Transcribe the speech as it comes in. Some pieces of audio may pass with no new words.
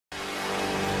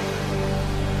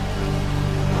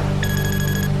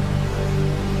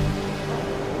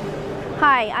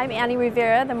Hi, I'm Annie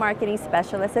Rivera, the Marketing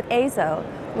Specialist at EIZO.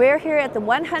 We're here at the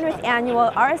 100th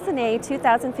Annual RSNA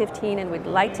 2015 and we'd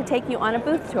like to take you on a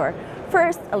booth tour.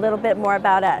 First, a little bit more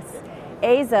about us.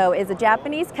 EIZO is a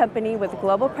Japanese company with a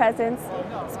global presence,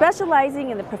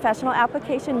 specializing in the professional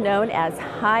application known as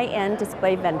high-end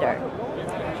display vendor.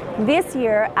 This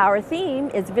year, our theme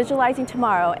is Visualizing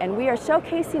Tomorrow, and we are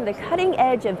showcasing the cutting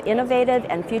edge of innovative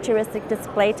and futuristic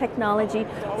display technology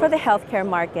for the healthcare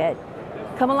market.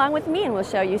 Come along with me and we'll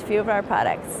show you a few of our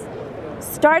products.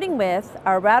 Starting with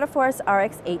our RadiForce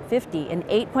RX850, an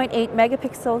 8.8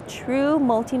 megapixel true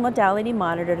multi-modality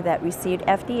monitor that received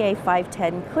FDA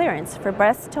 510 clearance for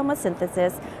breast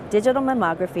tomosynthesis, digital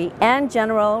mammography, and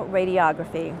general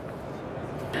radiography.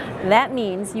 That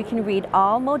means you can read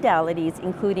all modalities,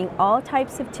 including all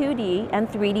types of 2D and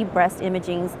 3D breast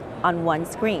imaging on one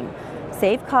screen.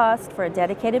 Save cost for a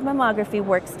dedicated mammography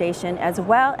workstation, as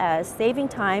well as saving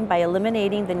time by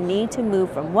eliminating the need to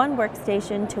move from one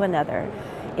workstation to another.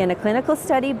 In a clinical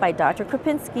study by Dr.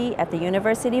 Kropinski at the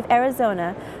University of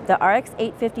Arizona, the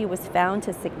RX850 was found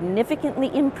to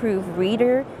significantly improve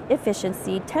reader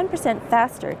efficiency 10%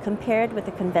 faster compared with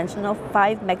the conventional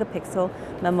 5 megapixel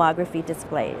mammography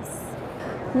displays.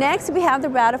 Next, we have the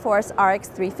RadiForce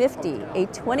RX350, a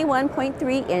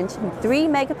 21.3-inch, 3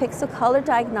 megapixel color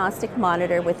diagnostic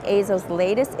monitor with EIZO's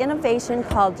latest innovation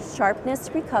called Sharpness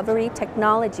Recovery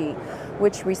Technology,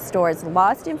 which restores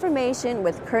lost information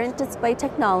with current display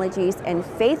technologies and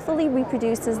faithfully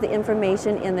reproduces the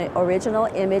information in the original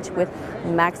image with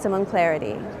maximum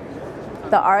clarity.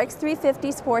 The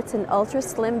RX350 sports an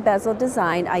ultra-slim bezel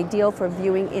design ideal for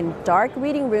viewing in dark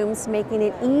reading rooms, making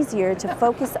it easier to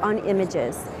focus on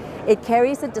images. It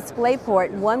carries a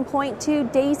DisplayPort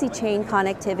 1.2 daisy chain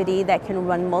connectivity that can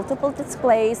run multiple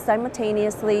displays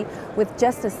simultaneously with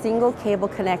just a single cable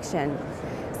connection.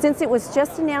 Since it was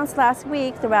just announced last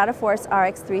week, the RadiForce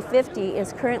RX350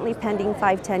 is currently pending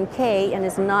 510K and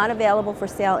is not available for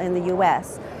sale in the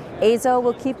US. EIZO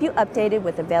will keep you updated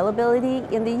with availability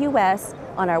in the US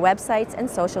on our websites and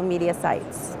social media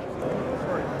sites.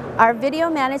 Our video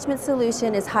management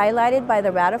solution is highlighted by the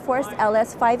RadiForce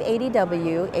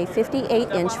LS580W, a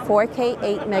 58-inch 4K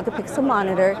 8 megapixel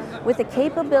monitor with the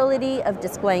capability of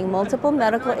displaying multiple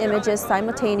medical images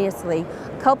simultaneously,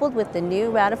 coupled with the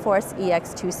new RadiForce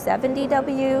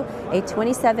EX270W, a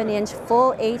 27-inch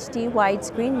full HD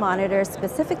widescreen monitor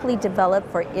specifically developed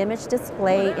for image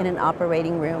display in an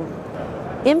operating room.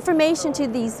 Information to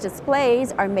these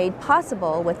displays are made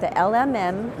possible with the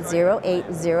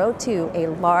LMM0802, a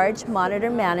large monitor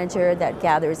manager that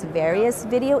gathers various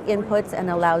video inputs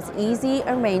and allows easy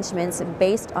arrangements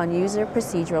based on user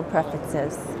procedural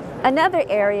preferences. Another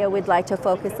area we'd like to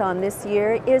focus on this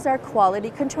year is our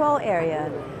quality control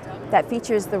area. That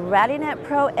features the RadiNet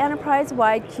Pro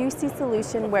enterprise-wide QC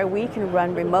solution where we can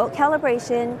run remote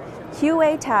calibration,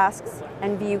 QA tasks,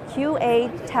 and view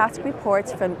QA task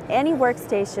reports from any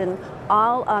workstation,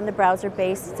 all on the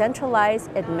browser-based centralized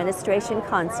administration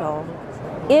console.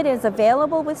 It is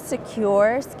available with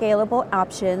secure, scalable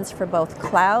options for both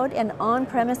cloud and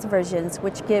on-premise versions,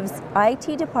 which gives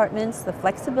IT departments the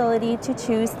flexibility to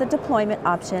choose the deployment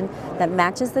option that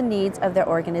matches the needs of their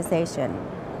organization.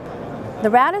 The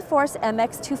RadiForce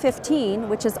MX215,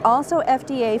 which is also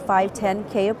FDA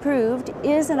 510K approved,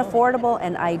 is an affordable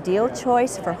and ideal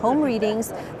choice for home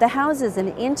readings that houses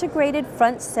an integrated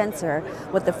front sensor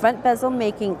with the front bezel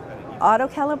making auto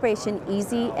calibration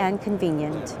easy and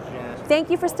convenient. Thank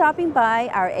you for stopping by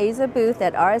our EIZO booth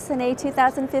at RSNA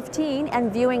 2015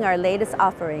 and viewing our latest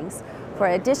offerings. For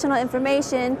additional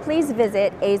information, please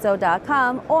visit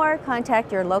eizo.com or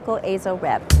contact your local EIZO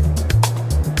rep.